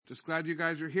Just glad you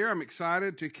guys are here. I'm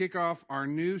excited to kick off our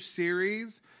new series.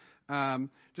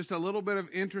 Just a little bit of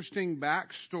interesting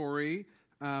backstory.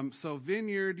 So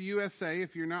Vineyard, USA,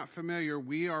 if you're not familiar,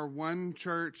 we are one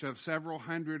church of several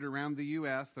hundred around the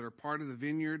U.S. that are part of the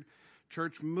Vineyard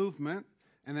church movement,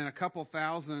 and then a couple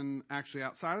thousand actually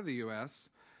outside of the U.S.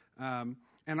 And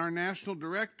our national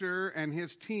director and his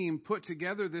team put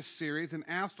together this series and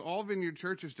asked all Vineyard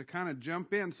churches to kind of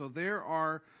jump in. So there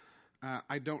are,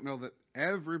 I don't know that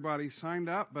everybody signed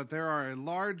up, but there are a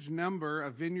large number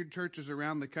of Vineyard churches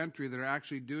around the country that are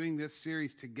actually doing this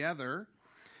series together.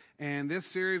 And this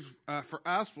series for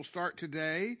us will start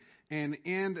today and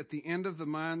end at the end of the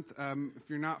month. If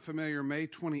you're not familiar, May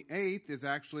 28th is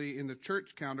actually in the church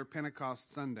calendar Pentecost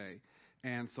Sunday.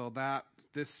 And so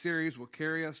this series will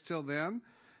carry us till then.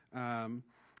 And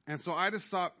so I just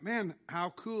thought, man,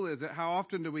 how cool is it? How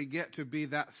often do we get to be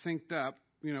that synced up,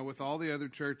 with all the other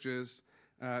churches,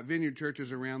 Vineyard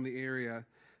churches around the area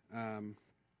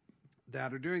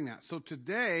that are doing that. So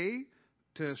today,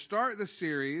 to start the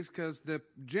series, because the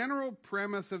general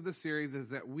premise of the series is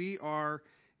that we are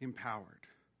empowered.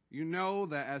 You know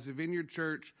that as a Vineyard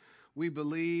church, we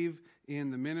believe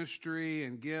in the ministry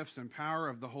and gifts and power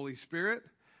of the Holy Spirit,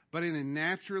 but in a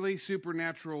naturally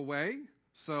supernatural way.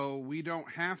 So we don't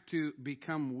have to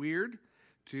become weird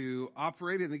to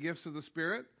operate in the gifts of the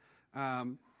Spirit.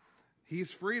 He's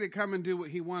free to come and do what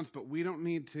he wants, but we don't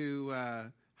need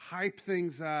to hype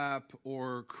things up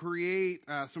or create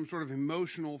some sort of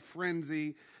emotional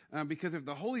frenzy, because if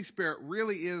the Holy Spirit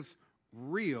really is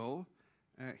real,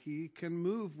 he can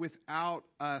move without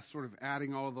us sort of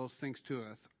adding all of those things to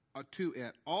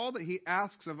it. All that he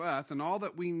asks of us and all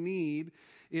that we need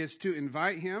is to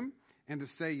invite him and to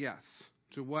say yes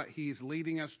to what he's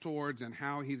leading us towards and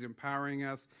how he's empowering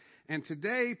us. And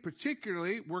today,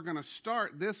 particularly, we're going to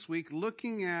start this week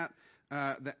looking at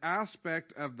the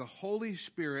aspect of the Holy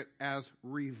Spirit as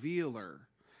revealer.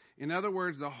 In other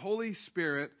words, the Holy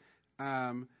Spirit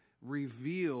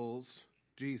reveals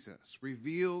Jesus,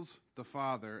 reveals the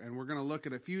Father. And we're going to look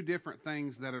at a few different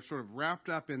things that are sort of wrapped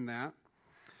up in that.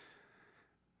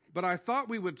 But I thought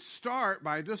we would start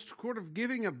by just sort of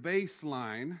giving a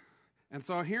baseline. And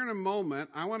so here in a moment,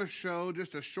 I want to show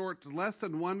just a short, less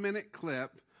than 1 minute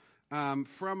clip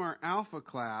from our Alpha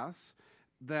class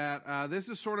that this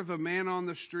is sort of a man on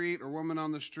the street or woman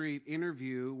on the street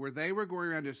interview where they were going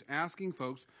around just asking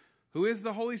folks, who is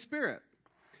the Holy Spirit?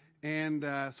 And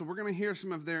so we're going to hear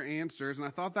some of their answers. And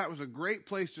I thought that was a great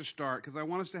place to start because I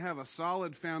want us to have a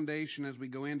solid foundation as we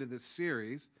go into this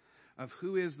series of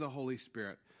who is the Holy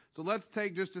Spirit. So let's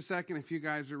take just a second, if you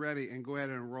guys are ready, and go ahead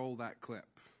and roll that clip.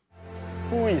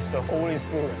 Who is the Holy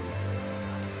Spirit?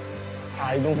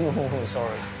 I don't know.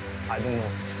 Sorry. I don't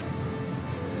know.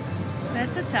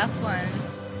 That's a tough one.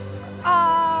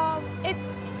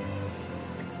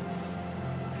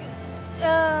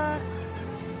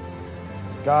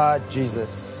 God, Jesus,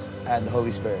 and the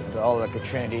Holy Spirit. They're all like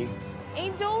a trinity.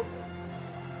 Angel?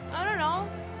 I don't know.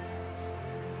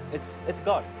 It's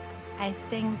God. I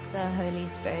think the Holy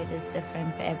Spirit is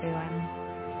different for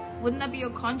everyone. Wouldn't that be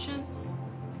your conscience?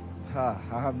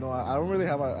 I have no. I don't really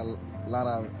have a lot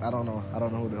of. I don't know. I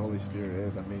don't know who the Holy Spirit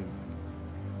is. I mean,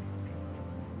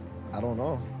 I don't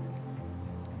know.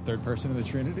 Third person of the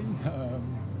Trinity.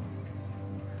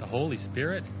 The Holy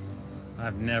Spirit.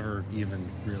 I've never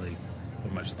even really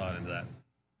put much thought into that.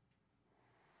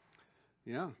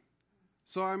 Yeah.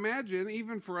 So I imagine,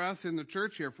 even for us in the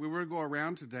church here, if we were to go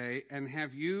around today and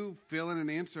have you fill in an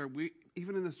answer, we,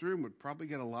 even in this room, would probably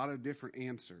get a lot of different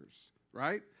answers,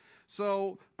 right?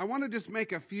 So I want to just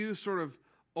make a few sort of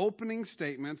opening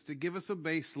statements to give us a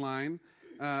baseline.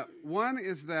 One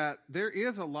is that there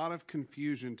is a lot of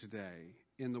confusion today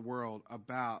in the world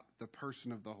about the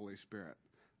person of the Holy Spirit.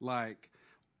 Like,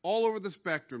 all over the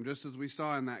spectrum, just as we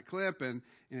saw in that clip. And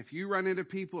if you run into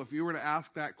people, if you were to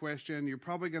ask that question, you're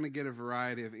probably going to get a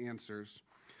variety of answers.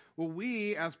 Well,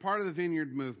 we, as part of the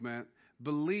Vineyard movement,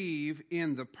 believe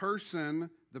in the person,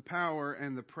 the power,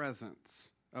 and the presence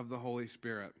of the Holy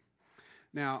Spirit.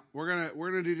 Now, we're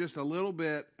gonna do just a little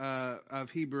bit of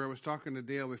Hebrew. I was talking to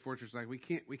Dale before church, like we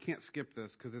can't skip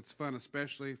this because it's fun,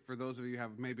 especially for those of you who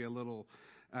have maybe a little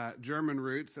German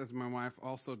roots, as my wife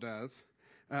also does.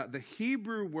 The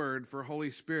Hebrew word for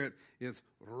Holy Spirit is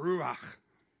ruach.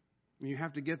 You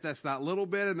have to get that little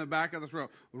bit in the back of the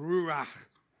throat. Ruach.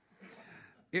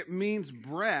 It means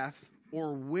breath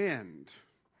or wind.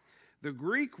 The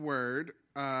Greek word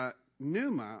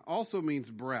pneuma also means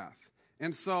breath.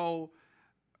 And so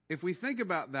if we think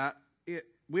about that,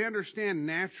 we understand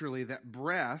naturally that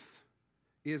breath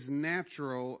is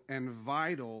natural and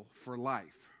vital for life,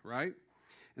 right?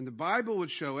 And the Bible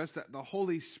would show us that the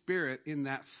Holy Spirit, in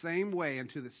that same way and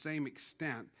to the same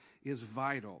extent, is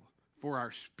vital for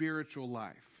our spiritual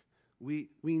life. We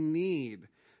need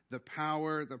the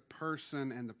power, the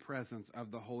person, and the presence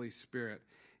of the Holy Spirit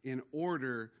in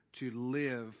order to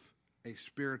live a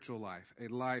spiritual life, a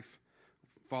life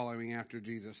following after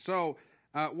Jesus. So,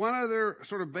 one other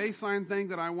sort of baseline thing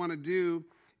that I want to do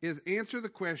is answer the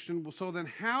question, well, so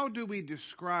then how do we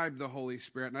describe the Holy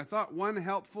Spirit? And I thought one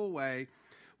helpful way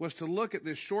was to look at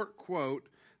this short quote.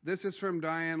 This is from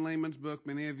Diane Lehman's book.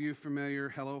 Many of you familiar,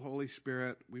 Hello, Holy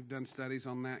Spirit. We've done studies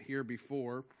on that here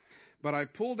before. But I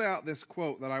pulled out this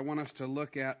quote that I want us to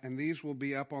look at, and these will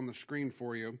be up on the screen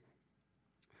for you.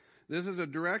 This is a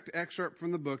direct excerpt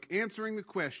from the book, answering the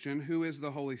question, who is the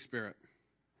Holy Spirit?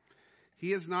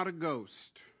 He is not a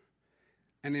ghost,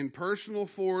 an impersonal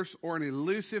force, or an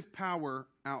elusive power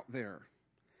out there.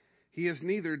 He is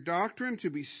neither doctrine to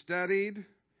be studied,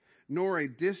 nor a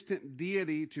distant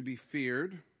deity to be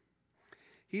feared.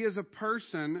 He is a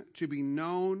person to be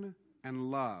known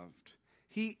and loved.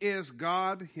 He is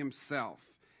God himself.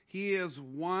 He is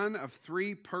one of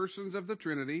three persons of the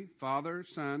Trinity, Father,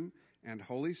 Son, and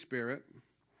Holy Spirit.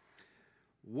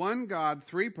 One God,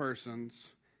 three persons.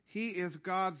 He is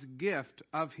God's gift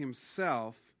of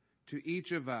himself to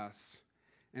each of us,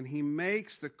 and he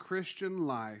makes the Christian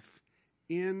life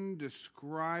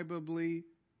indescribably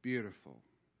beautiful.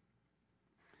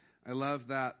 I love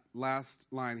that last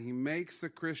line. He makes the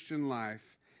Christian life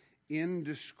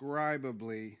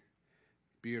indescribably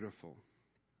beautiful.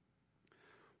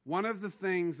 One of the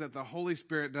things that the Holy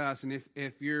Spirit does, and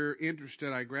if you're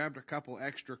interested, I grabbed a couple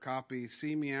extra copies.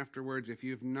 See me afterwards. If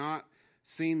you've not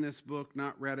seen this book,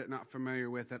 not read it, not familiar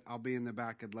with it, I'll be in the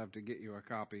back. I'd love to get you a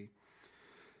copy.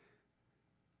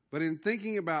 But in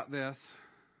thinking about this,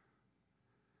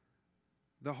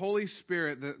 the Holy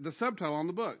Spirit, the subtitle on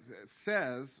the book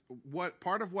says, what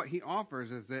part of what he offers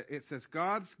is that it says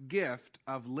God's gift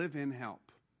of live-in help.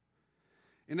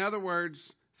 In other words,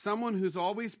 someone who's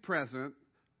always present,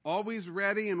 always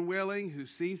ready and willing, who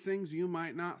sees things you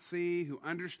might not see, who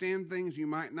understands things you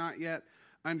might not yet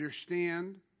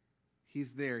understand. He's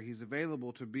there. He's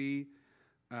available to be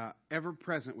ever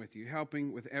present with you,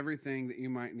 helping with everything that you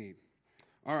might need.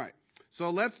 All right, so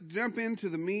let's jump into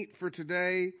the meat for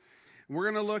today. We're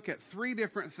going to look at three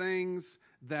different things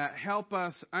that help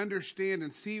us understand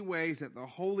and see ways that the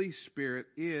Holy Spirit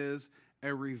is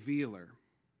a revealer.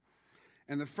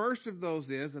 And the first of those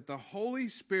is that the Holy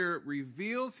Spirit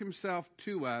reveals himself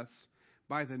to us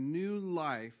by the new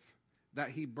life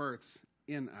that he births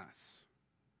in us.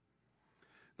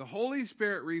 The Holy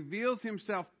Spirit reveals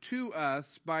himself to us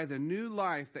by the new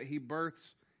life that he births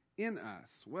in us.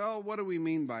 Well, what do we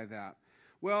mean by that?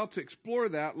 Well, to explore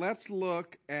that, let's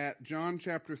look at John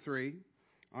chapter 3.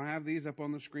 I'll have these up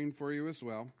on the screen for you as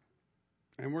well.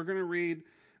 And we're going to read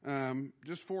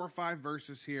just 4 or 5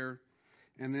 verses here,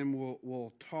 and then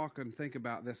we'll talk and think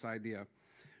about this idea.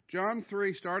 John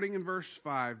 3, starting in verse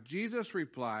 5, Jesus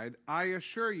replied, I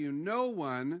assure you, no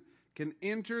one can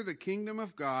enter the kingdom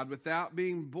of God without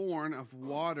being born of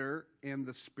water and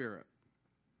the Spirit.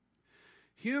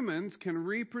 Humans can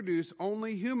reproduce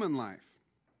only human life,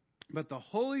 but the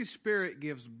Holy Spirit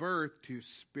gives birth to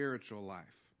spiritual life.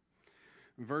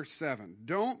 Verse 7,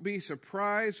 don't be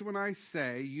surprised when I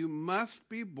say you must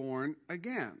be born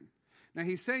again. Now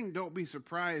he's saying don't be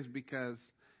surprised because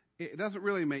it doesn't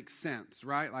really make sense,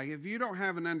 right? Like if you don't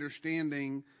have an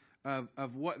understanding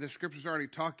of what the Scripture's already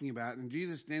talking about, and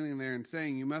Jesus standing there and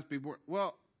saying you must be born,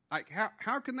 well, like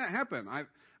how can that happen?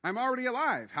 I'm already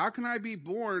alive. How can I be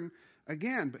born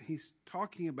again? But he's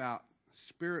talking about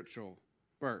spiritual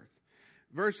birth.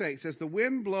 Verse 8 says, the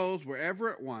wind blows wherever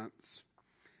it wants,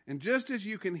 and just as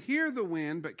you can hear the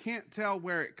wind but can't tell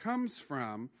where it comes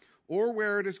from or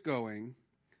where it is going,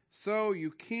 so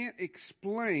you can't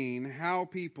explain how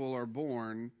people are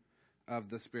born of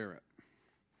the Spirit.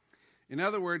 In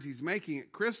other words, he's making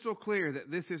it crystal clear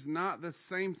that this is not the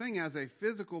same thing as a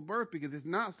physical birth because it's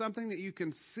not something that you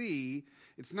can see,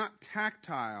 it's not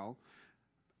tactile,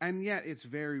 and yet it's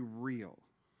very real.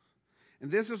 And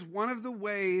this is one of the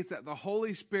ways that the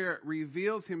Holy Spirit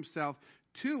reveals himself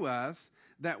to us,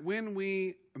 that when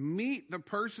we meet the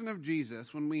person of Jesus,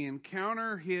 when we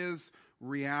encounter his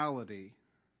reality,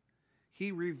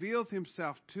 he reveals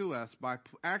himself to us by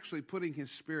actually putting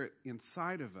his Spirit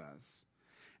inside of us.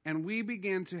 And we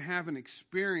begin to have an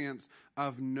experience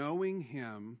of knowing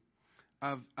him,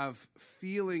 of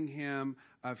feeling him,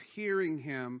 of hearing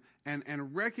him,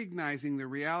 and recognizing the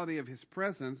reality of his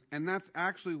presence. And that's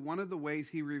actually one of the ways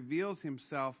he reveals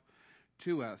himself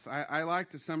to us. I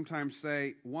like to sometimes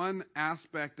say one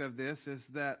aspect of this is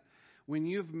that when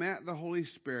you've met the Holy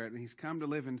Spirit and He's come to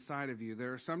live inside of you,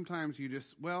 there are sometimes you just,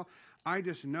 I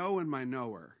just know in my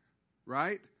knower,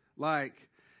 right? Like,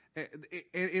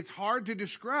 it's hard to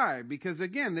describe because,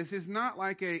 again, this is not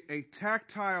like a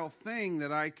tactile thing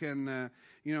that I can,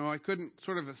 I couldn't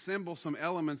sort of assemble some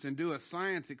elements and do a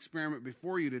science experiment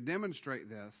before you to demonstrate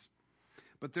this.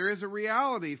 But there is a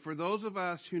reality for those of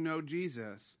us who know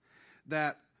Jesus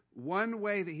that one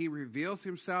way that He reveals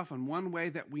Himself and one way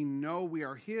that we know we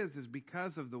are His is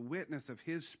because of the witness of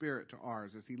His Spirit to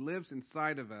ours. As He lives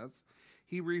inside of us,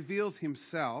 He reveals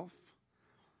Himself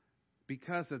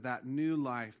because of that new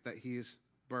life that He's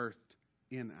birthed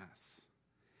in us.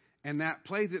 And that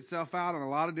plays itself out in a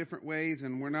lot of different ways,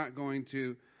 and we're not going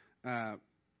to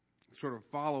sort of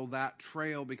follow that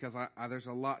trail because there's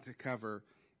a lot to cover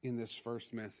in this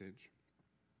first message.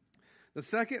 The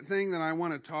second thing that I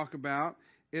want to talk about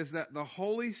is that the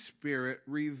Holy Spirit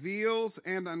reveals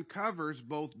and uncovers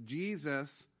both Jesus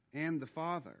and the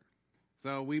Father.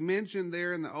 So we mentioned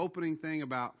there in the opening thing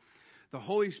about the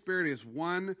Holy Spirit is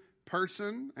one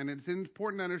person, and it's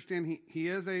important to understand he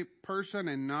is a person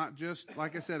and not just,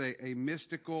 like I said, a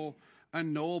mystical,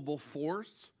 unknowable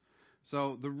force.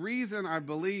 So the reason I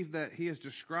believe that He is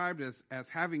described as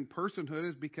having personhood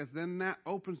is because then that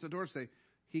opens the door to say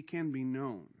He can be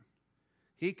known.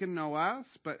 He can know us,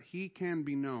 but He can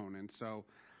be known. And so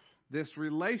this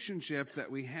relationship that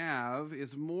we have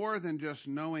is more than just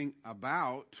knowing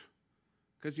about,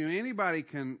 because anybody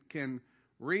can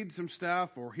read some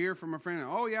stuff or hear from a friend,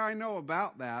 oh yeah, I know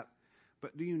about that,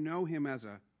 but do you know Him as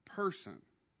a person?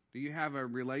 Do you have a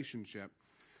relationship?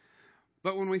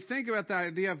 But when we think about the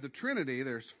idea of the Trinity,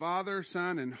 there's Father,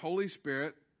 Son, and Holy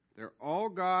Spirit. They're all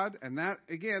God, and that,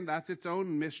 again, that's its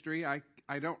own mystery.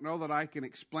 I don't know that I can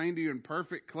explain to you in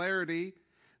perfect clarity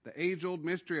the age-old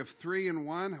mystery of 3 in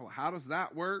 1. How does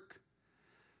that work?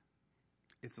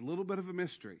 It's a little bit of a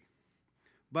mystery.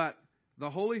 But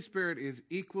the Holy Spirit is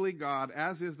equally God,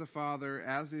 as is the Father,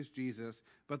 as is Jesus.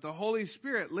 But the Holy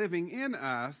Spirit living in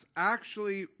us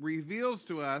actually reveals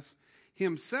to us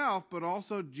Himself, but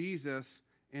also Jesus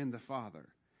and the Father.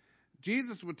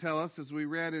 Jesus would tell us, as we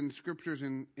read in Scriptures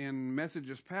in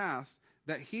messages past,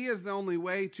 that He is the only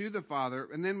way to the Father.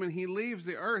 And then when He leaves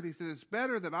the earth, He says, it's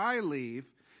better that I leave,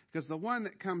 because the one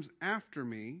that comes after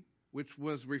me, which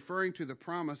was referring to the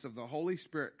promise of the Holy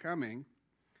Spirit coming,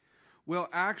 will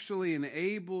actually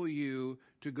enable you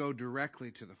to go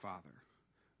directly to the Father.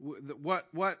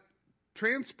 What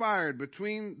transpired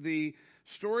between the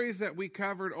stories that we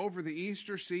covered over the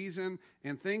Easter season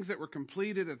and things that were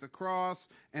completed at the cross,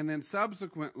 and then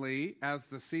subsequently, as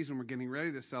the season we're getting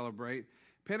ready to celebrate,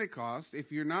 Pentecost,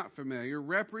 if you're not familiar,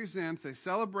 represents a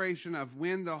celebration of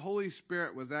when the Holy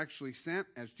Spirit was actually sent,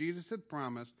 as Jesus had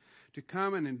promised, to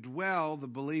come and indwell the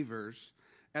believers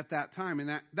at that time.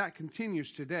 And that continues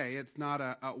today. It's not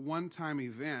a one-time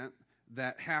event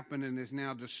that happened and is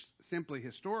now just simply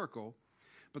historical.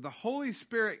 But the Holy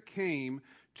Spirit came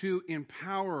to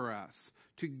empower us,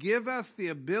 to give us the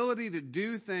ability to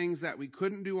do things that we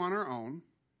couldn't do on our own.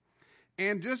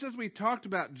 And just as we talked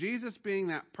about Jesus being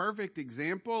that perfect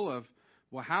example of,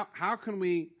 how can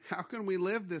we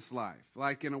live this life?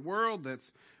 Like in a world that's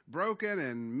broken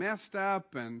and messed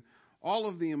up and all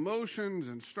of the emotions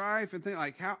and strife and things,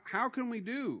 like how can we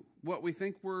do what we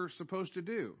think we're supposed to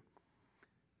do?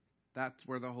 That's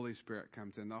where the Holy Spirit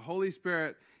comes in. The Holy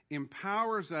Spirit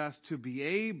empowers us to be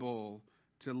able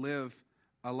to live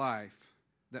a life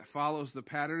that follows the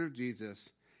pattern of Jesus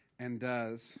and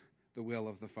does the will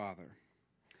of the Father.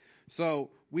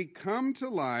 So we come to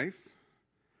life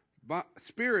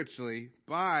spiritually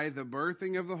by the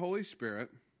birthing of the Holy Spirit.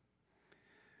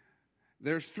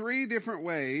 There's 3 different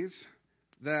ways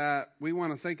that we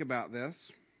want to think about this.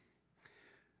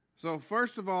 So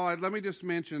first of all, let me just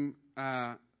mention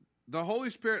the Holy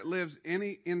Spirit lives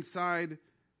inside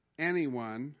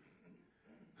anyone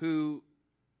who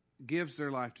gives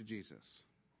their life to Jesus.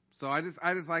 So I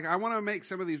want to make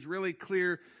some of these really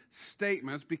clear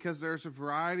statements because there's a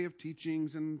variety of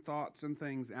teachings and thoughts and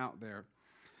things out there.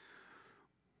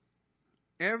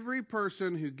 Every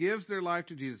person who gives their life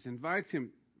to Jesus, invites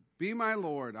Him, be my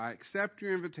Lord, I accept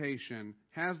your invitation,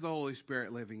 has the Holy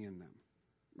Spirit living in them,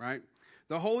 right?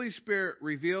 The Holy Spirit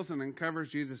reveals and uncovers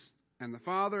Jesus and the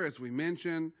Father, as we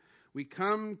mentioned. We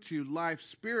come to life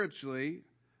spiritually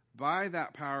by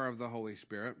that power of the Holy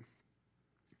Spirit.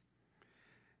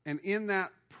 And in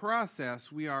that process,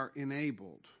 we are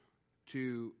enabled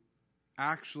to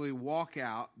actually walk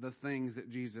out the things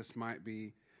that Jesus might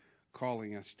be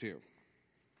calling us to.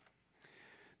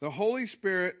 The Holy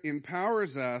Spirit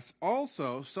empowers us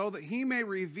also so that He may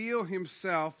reveal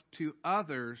Himself to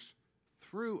others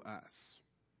through us.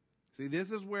 See, this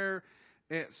is where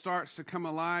it starts to come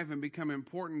alive and become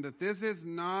important, that this is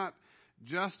not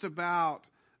just about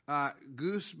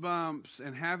goosebumps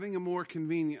and having a more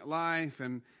convenient life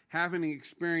and having an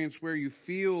experience where you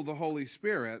feel the Holy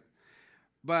Spirit,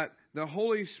 but the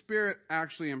Holy Spirit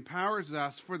actually empowers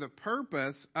us for the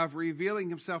purpose of revealing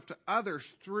himself to others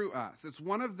through us. It's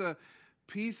one of the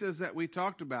pieces that we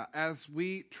talked about as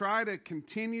we try to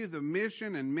continue the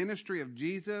mission and ministry of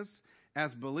Jesus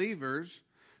as believers.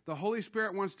 The Holy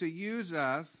Spirit wants to use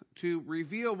us to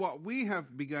reveal what we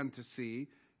have begun to see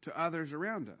to others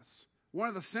around us. One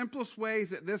of the simplest ways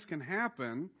that this can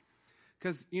happen,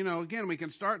 because, again, we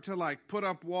can start to like put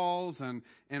up walls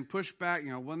and push back,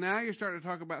 well, now you're starting to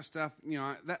talk about stuff,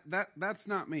 that's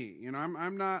not me.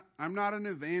 I'm not an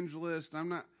evangelist.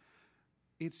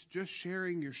 It's just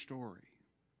sharing your story.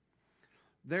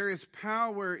 There is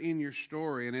power in your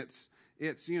story, and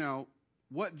it's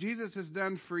what Jesus has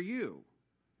done for you.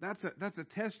 That's a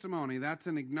testimony. That's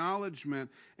an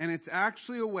acknowledgement. And it's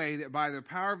actually a way that by the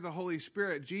power of the Holy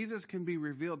Spirit, Jesus can be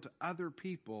revealed to other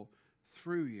people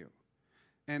through you.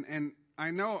 And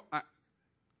I know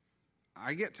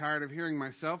I get tired of hearing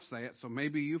myself say it, so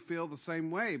maybe you feel the same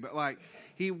way. But like,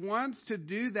 he wants to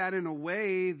do that in a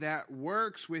way that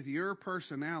works with your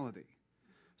personality.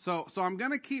 So I'm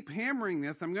going to keep hammering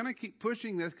this. I'm going to keep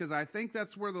pushing this because I think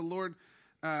that's where the Lord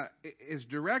is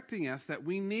directing us, that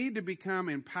we need to become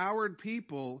empowered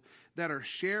people that are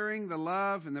sharing the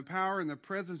love and the power and the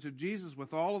presence of Jesus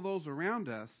with all of those around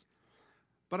us.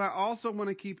 But I also want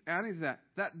to keep adding to that.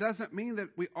 That doesn't mean that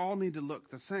we all need to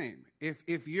look the same.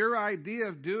 If your idea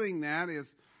of doing that is,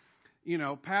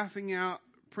 passing out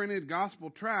printed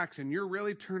gospel tracts and you're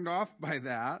really turned off by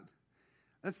that,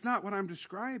 that's not what I'm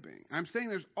describing. I'm saying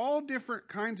there's all different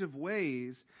kinds of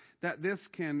ways that this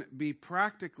can be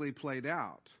practically played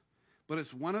out. But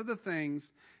it's one of the things,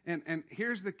 and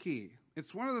here's the key.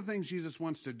 It's one of the things Jesus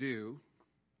wants to do.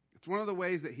 It's one of the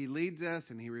ways that he leads us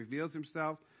and he reveals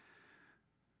himself.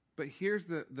 But here's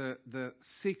the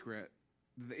secret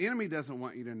the enemy doesn't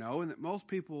want you to know, and that most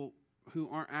people who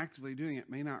aren't actively doing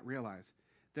it may not realize.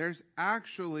 There's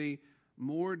actually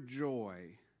more joy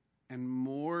and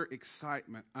more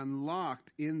excitement unlocked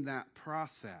in that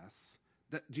process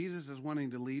that Jesus is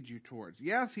wanting to lead you towards.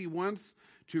 Yes, he wants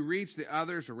to reach the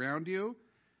others around you,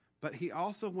 but he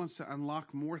also wants to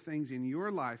unlock more things in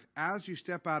your life as you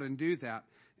step out and do that.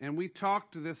 And we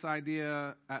talked to this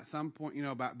idea at some point,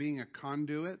 about being a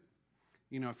conduit.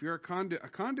 If you're a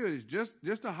conduit is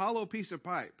just a hollow piece of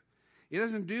pipe. It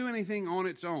doesn't do anything on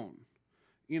its own,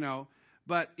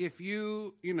 But if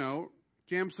you,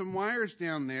 jam some wires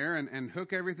down there and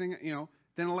hook everything,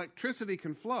 then electricity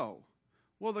can flow.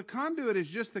 Well, the conduit is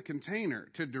just the container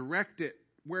to direct it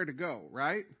where to go,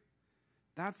 right?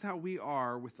 That's how we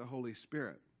are with the Holy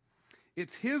Spirit.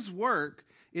 It's his work,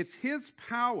 it's his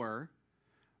power,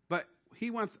 but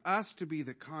he wants us to be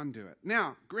the conduit.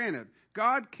 Now, granted,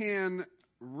 God can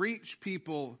reach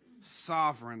people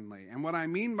sovereignly. And what I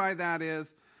mean by that is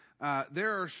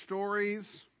there are stories.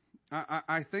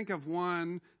 I think of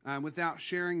one, without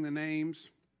sharing the names,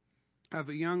 of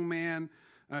a young man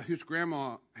whose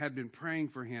grandma had been praying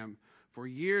for him for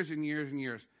years and years and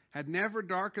years, had never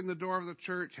darkened the door of the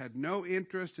church, had no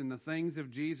interest in the things of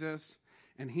Jesus,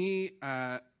 and he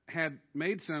had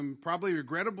made some probably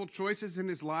regrettable choices in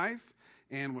his life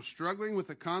and was struggling with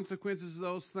the consequences of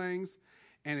those things,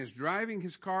 and is driving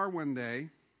his car one day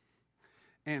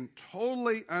and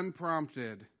totally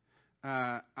unprompted,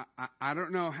 I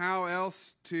don't know how else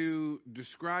to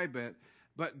describe it,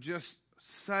 but just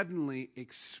suddenly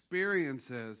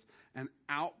experiences an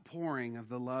outpouring of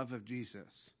the love of Jesus.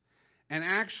 And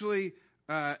actually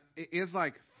is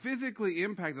like physically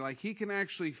impacted, like he can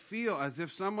actually feel as if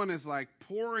someone is like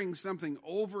pouring something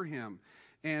over him.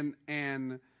 And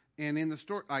in the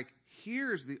story, like,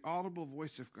 hears the audible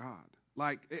voice of God.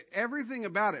 Like, everything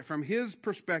about it, from his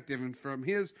perspective and from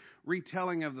his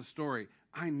retelling of the story,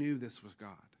 I knew this was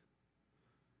God.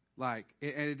 Like,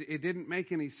 it didn't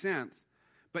make any sense.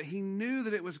 But he knew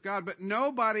that it was God. But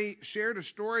nobody shared a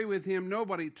story with him.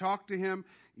 Nobody talked to him.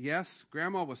 Yes,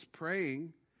 Grandma was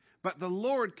praying. But the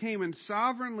Lord came and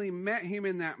sovereignly met him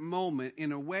in that moment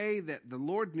in a way that the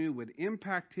Lord knew would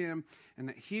impact him and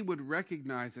that he would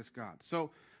recognize as God.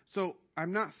 So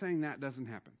I'm not saying that doesn't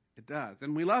happen. It does.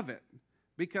 And we love it.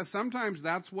 Because sometimes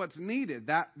that's what's needed.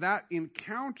 That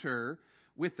encounter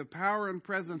with the power and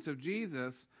presence of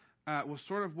Jesus was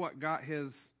sort of what got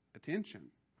his attention.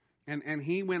 And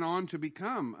he went on to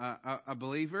become a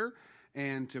believer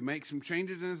and to make some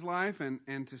changes in his life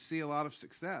and to see a lot of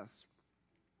success.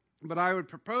 But I would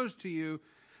propose to you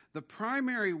the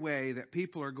primary way that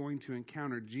people are going to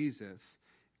encounter Jesus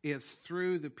is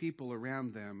through the people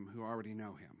around them who already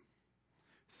know him.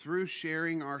 Through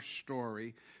sharing our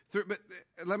story. But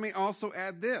let me also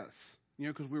add this,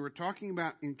 because we were talking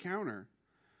about encounter.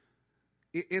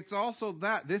 It's also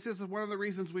that. This is one of the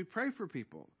reasons we pray for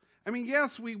people. I mean, yes,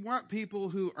 we want people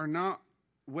who are not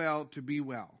well to be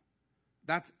well.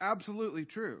 That's absolutely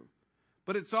true.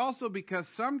 But it's also because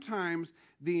sometimes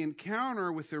the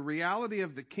encounter with the reality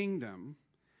of the kingdom,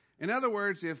 in other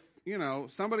words, if,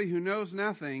 somebody who knows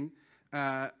nothing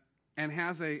and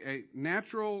has a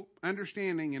natural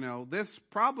understanding, this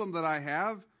problem that I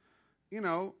have,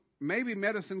 maybe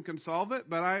medicine can solve it,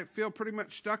 but I feel pretty much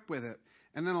stuck with it.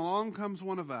 And then along comes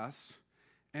one of us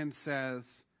and says,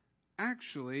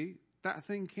 actually, that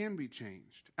thing can be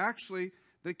changed. Actually,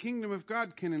 the kingdom of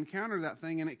God can encounter that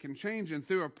thing and it can change. And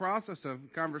through a process of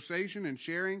conversation and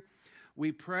sharing,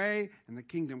 we pray and the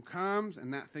kingdom comes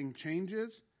and that thing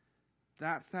changes.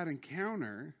 That's that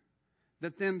encounter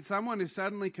that then someone is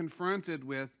suddenly confronted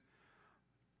with,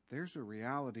 there's a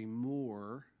reality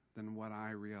more than what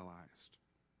I realized.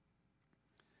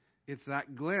 It's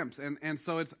that glimpse. And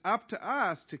so it's up to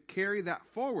us to carry that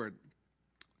forward.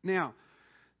 Now,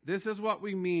 this is what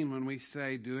we mean when we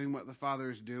say doing what the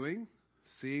Father is doing,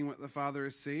 seeing what the Father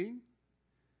is seeing.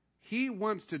 He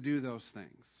wants to do those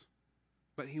things,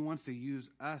 but He wants to use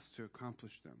us to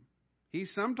accomplish them.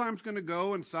 He's sometimes going to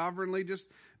go and sovereignly just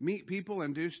meet people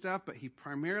and do stuff, but He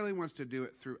primarily wants to do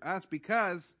it through us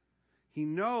because He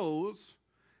knows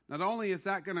not only is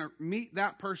that going to meet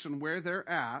that person where they're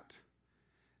at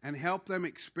and help them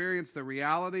experience the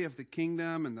reality of the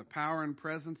kingdom and the power and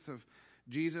presence of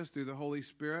Jesus through the Holy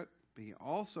Spirit, but He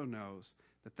also knows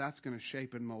that that's going to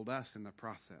shape and mold us in the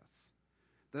process.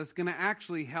 That's going to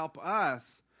actually help us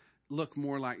look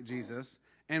more like Jesus,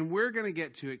 and we're going to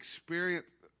get to experience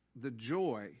the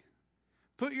joy.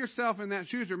 Put yourself in that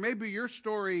shoes, or maybe your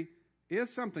story is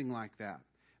something like that.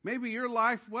 Maybe your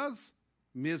life was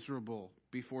miserable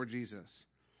before Jesus.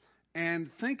 And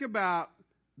think about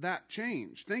that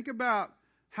change. Think about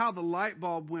how the light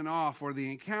bulb went off, or the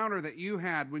encounter that you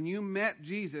had when you met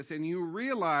Jesus and you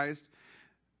realized,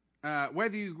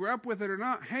 whether you grew up with it or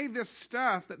not, hey, this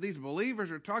stuff that these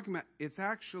believers are talking about, it's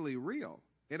actually real.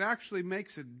 It actually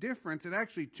makes a difference. It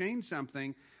actually changed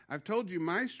something. I've told you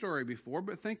my story before,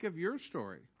 but think of your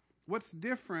story. What's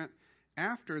different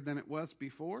after than it was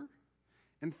before?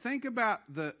 And think about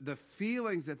the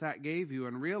feelings that gave you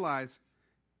and realize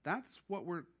that's what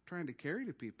we're trying to carry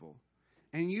to people.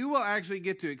 And you will actually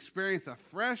get to experience a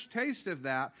fresh taste of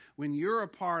that when you're a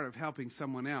part of helping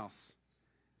someone else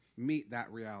meet that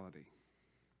reality.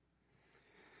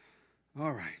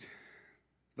 All right.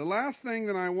 The last thing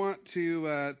that I want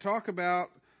to talk about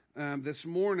this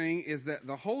morning is that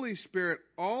the Holy Spirit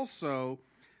also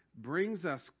brings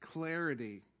us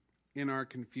clarity in our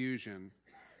confusion,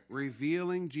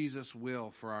 revealing Jesus'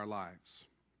 will for our lives.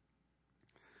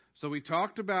 So we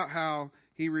talked about how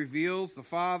He reveals the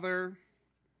Father,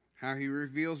 how He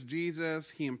reveals Jesus,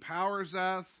 He empowers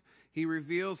us, He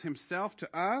reveals Himself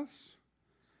to us,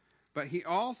 but He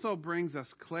also brings us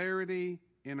clarity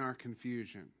in our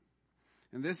confusion.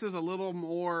 And this is a little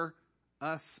more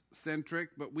us-centric,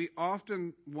 but we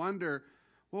often wonder,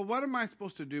 well, what am I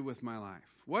supposed to do with my life?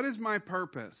 What is my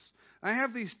purpose? I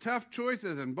have these tough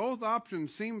choices, and both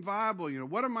options seem viable.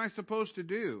 What am I supposed to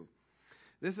do?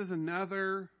 This is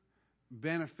another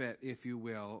benefit, if you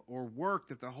will, or work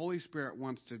that the Holy Spirit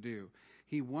wants to do.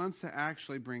 He wants to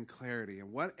actually bring clarity.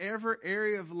 In whatever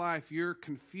area of life you're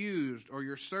confused, or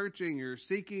you're searching, or you're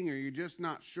seeking, or you're just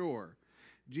not sure,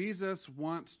 Jesus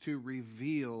wants to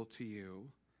reveal to you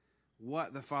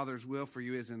what the Father's will for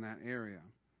you is in that area.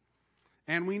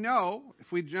 And we know,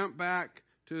 if we jump back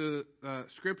to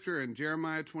Scripture in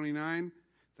Jeremiah 29,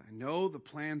 I know the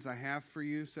plans I have for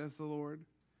you, says the Lord,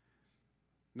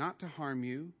 not to harm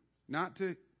you, not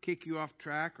to kick you off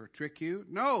track or trick you.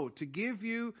 No, to give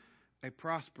you a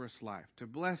prosperous life, to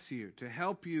bless you, to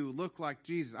help you look like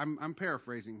Jesus. I'm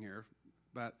paraphrasing here,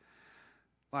 but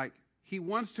He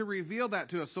wants to reveal that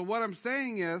to us. So what I'm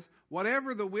saying is,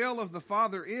 whatever the will of the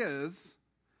Father is,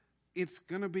 it's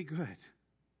going to be good.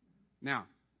 Now,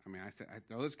 I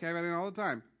throw this caveat in all the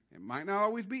time. It might not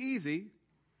always be easy,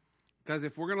 because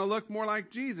if we're going to look more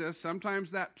like Jesus,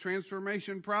 sometimes that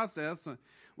transformation process,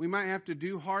 we might have to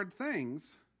do hard things.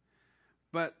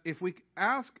 But if we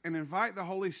ask and invite the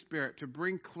Holy Spirit to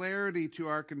bring clarity to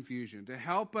our confusion, to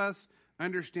help us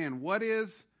understand what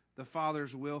is the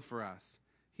Father's will for us,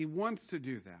 He wants to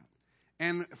do that.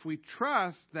 And if we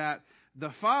trust that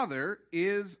the Father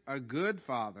is a good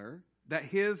Father, that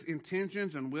His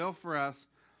intentions and will for us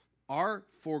are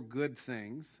for good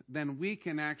things, then we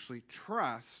can actually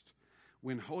trust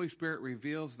when Holy Spirit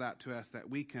reveals that to us, that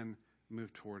we can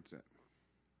move towards it.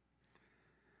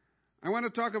 I want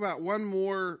to talk about one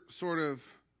more sort of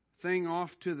thing off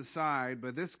to the side,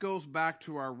 but this goes back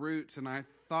to our roots, and I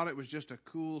thought it was just a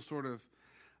cool sort of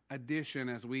addition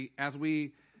as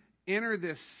we enter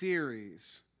this series.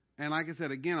 And like I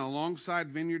said, again,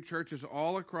 alongside Vineyard churches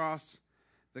all across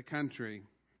the country,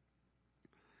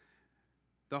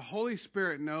 the Holy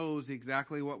Spirit knows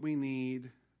exactly what we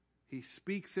need. He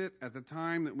speaks it at the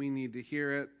time that we need to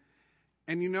hear it.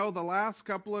 And the last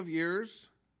couple of years,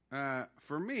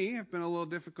 for me, have been a little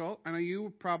difficult. I know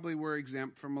you probably were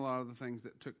exempt from a lot of the things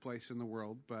that took place in the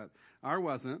world, but I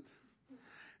wasn't.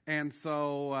 And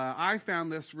so I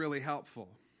found this really helpful.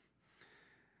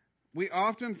 We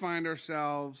often find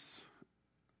ourselves,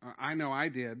 I know I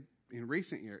did in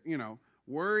recent years,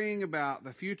 worrying about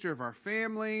the future of our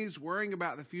families, worrying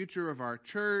about the future of our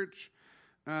church,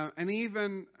 and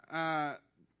even the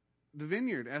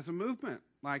Vineyard as a movement.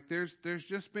 Like there's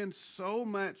just been so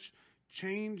much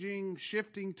changing,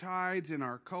 shifting tides in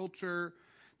our culture.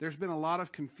 There's been a lot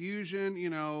of confusion.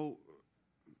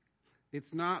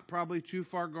 It's not probably too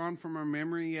far gone from our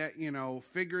memory yet,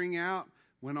 figuring out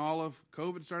when all of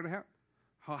COVID started happening.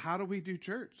 How do we do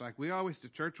church? Like we always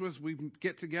did. Church was we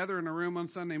get together in a room on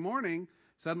Sunday morning.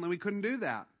 Suddenly we couldn't do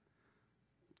that.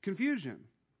 Confusion.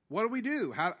 What do we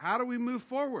do? How do we move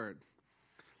forward?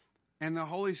 And the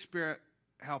Holy Spirit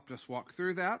helped us walk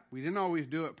through that. We didn't always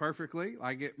do it perfectly.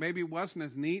 Like it maybe wasn't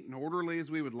as neat and orderly as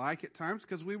we would like at times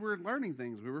because we were learning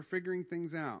things. We were figuring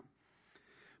things out.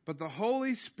 But the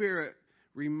Holy Spirit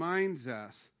reminds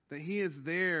us that He is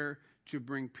there to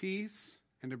bring peace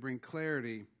and to bring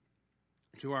clarity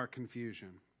to our confusion.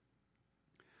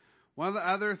 One of the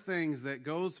other things that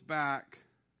goes back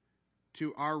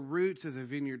to our roots as a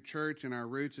Vineyard church and our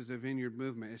roots as a Vineyard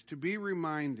movement is to be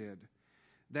reminded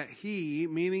that He,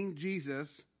 meaning Jesus,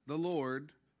 the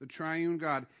Lord, the triune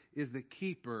God, is the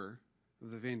keeper of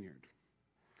the Vineyard.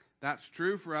 That's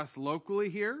true for us locally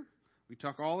here. We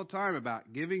talk all the time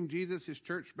about giving Jesus His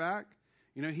church back.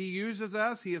 He uses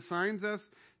us. He assigns us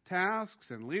tasks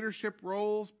and leadership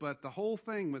roles, but the whole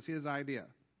thing was His idea.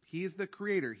 He's the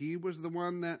creator. He was the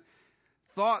one that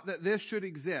thought that this should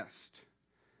exist.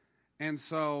 And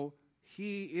so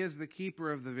He is the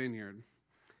keeper of the Vineyard.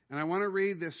 And I want to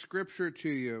read this scripture to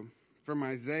you from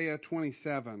Isaiah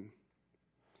 27.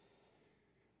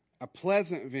 A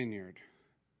pleasant vineyard,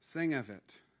 sing of it.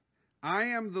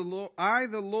 I,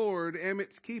 the Lord, am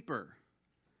its keeper.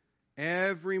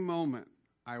 Every moment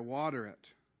I water it.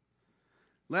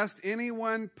 Lest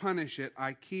anyone punish it,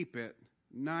 I keep it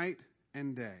night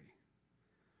and day.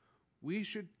 We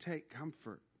should take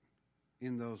comfort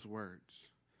in those words.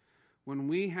 When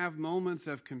we have moments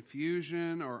of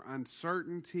confusion or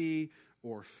uncertainty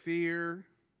or fear,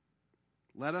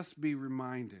 let us be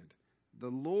reminded the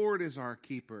Lord is our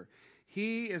keeper.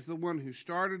 He is the one who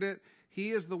started it.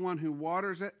 He is the one who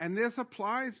waters it. And this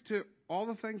applies to all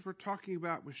the things we're talking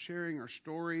about with sharing our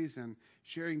stories and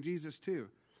sharing Jesus too.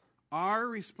 Our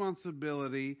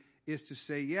responsibility is to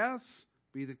say yes,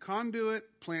 be the conduit,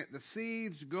 plant the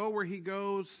seeds, go where He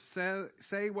goes,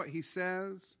 say what He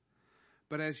says.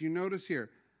 But as you notice here,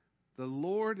 the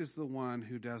Lord is the one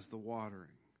who does the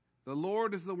watering. The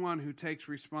Lord is the one who takes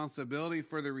responsibility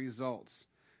for the results.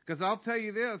 Because I'll tell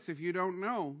you this, if you don't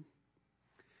know,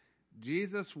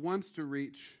 Jesus wants to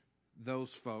reach those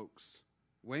folks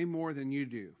way more than you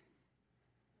do.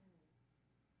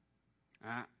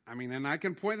 And I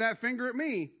can point that finger at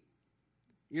me.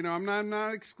 I'm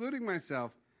not excluding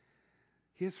myself.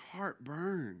 His heart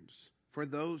burns for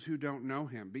those who don't know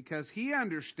Him because He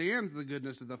understands the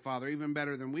goodness of the Father even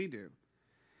better than we do.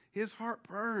 His heart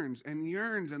burns and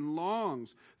yearns and longs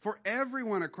for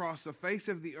everyone across the face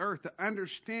of the earth to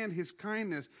understand His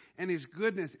kindness and His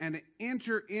goodness and to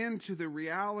enter into the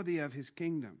reality of His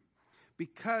kingdom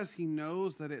because He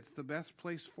knows that it's the best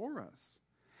place for us.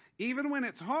 Even when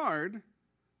it's hard,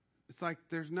 it's like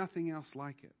there's nothing else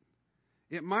like it.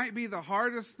 It might be the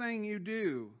hardest thing you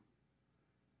do,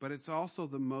 but it's also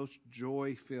the most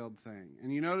joy-filled thing.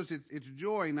 And you notice it's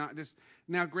joy, not just...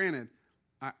 Now, granted,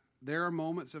 there are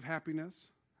moments of happiness.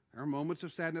 There are moments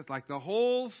of sadness. Like the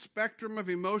whole spectrum of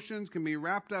emotions can be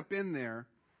wrapped up in there.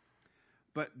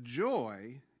 But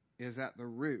joy is at the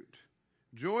root.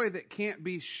 Joy that can't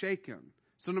be shaken.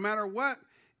 So no matter what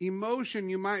emotion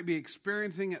you might be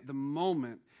experiencing at the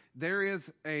moment, there is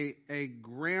a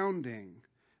grounding.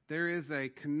 There is a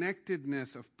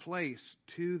connectedness of place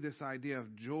to this idea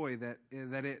of joy that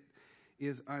it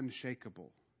is unshakable.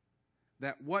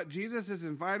 That what Jesus is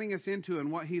inviting us into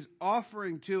and what He's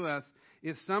offering to us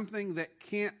is something that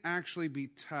can't actually be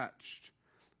touched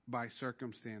by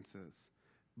circumstances.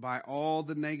 by all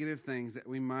the negative things that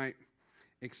we might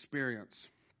experience.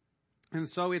 And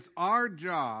so it's our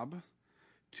job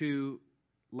to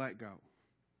let go,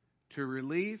 to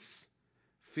release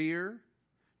fear,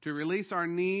 to release our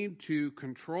need to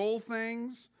control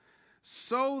things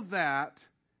so that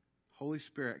Holy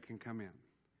Spirit can come in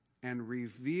and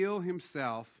reveal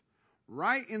himself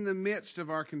right in the midst of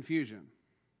our confusion.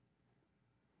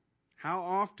 How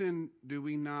often do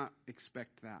we not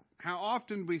expect that? How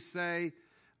often we say,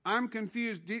 I'm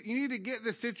confused. You need to get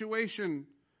this situation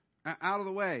out of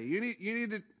the way. You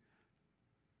need to,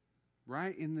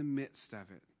 right in the midst of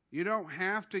it. You don't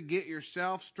have to get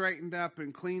yourself straightened up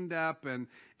and cleaned up and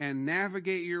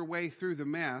navigate your way through the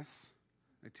mess.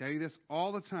 I tell you this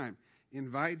all the time.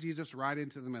 Invite Jesus right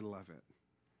into the middle of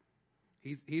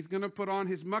it. He's going to put on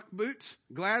his muck boots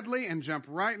gladly and jump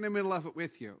right in the middle of it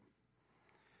with you.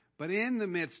 But in the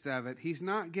midst of it, he's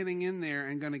not getting in there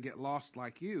and going to get lost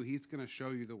like you. He's going to show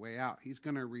you the way out. He's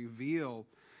going to reveal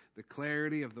the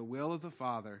clarity of the will of the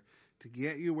Father to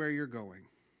get you where you're going.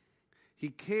 He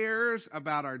cares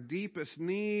about our deepest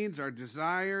needs, our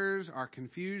desires, our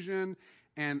confusion,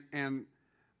 and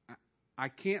I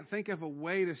can't think of a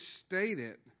way to state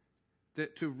it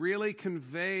that to really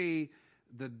convey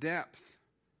the depth,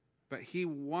 but he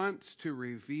wants to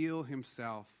reveal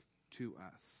himself to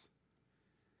us.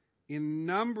 In a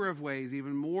number of ways,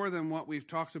 even more than what we've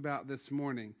talked about this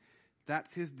morning,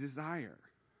 that's his desire.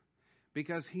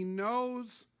 Because he knows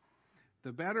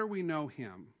the better we know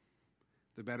him,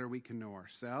 the better we can know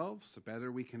ourselves, the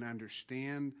better we can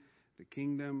understand the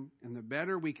kingdom, and the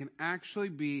better we can actually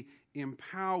be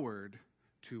empowered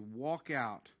to walk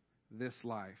out this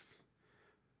life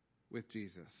with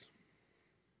Jesus.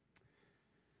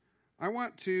 I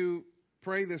want to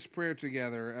pray this prayer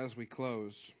together as we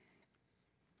close.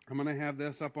 I'm going to have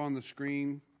this up on the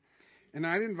screen. And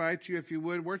I'd invite you, if you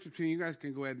would, worship team, you guys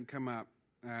can go ahead and come up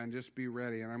and just be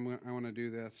ready. And I want to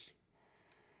do this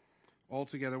all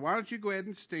together. Why don't you go ahead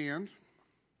and stand?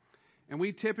 And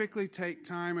we typically take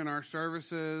time in our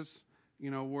services.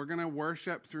 You know, we're going to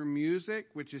worship through music,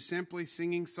 which is simply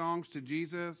singing songs to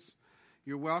Jesus.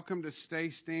 You're welcome to stay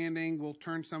standing. We'll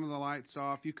turn some of the lights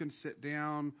off. You can sit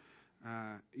down.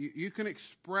 You can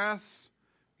express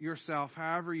yourself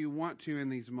however you want to in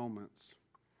these moments.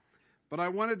 But I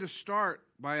wanted to start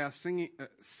by us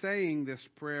saying this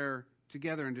prayer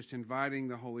together and just inviting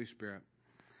the Holy Spirit.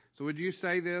 So would you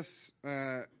say this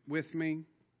with me?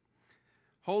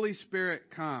 Holy Spirit,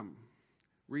 come.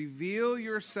 Reveal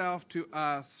yourself to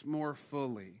us more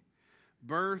fully.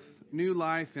 Birth new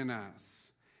life in us.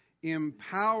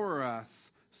 Empower us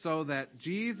so that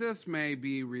Jesus may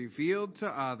be revealed to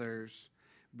others.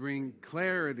 Bring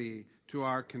clarity to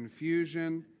our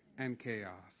confusion and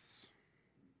chaos.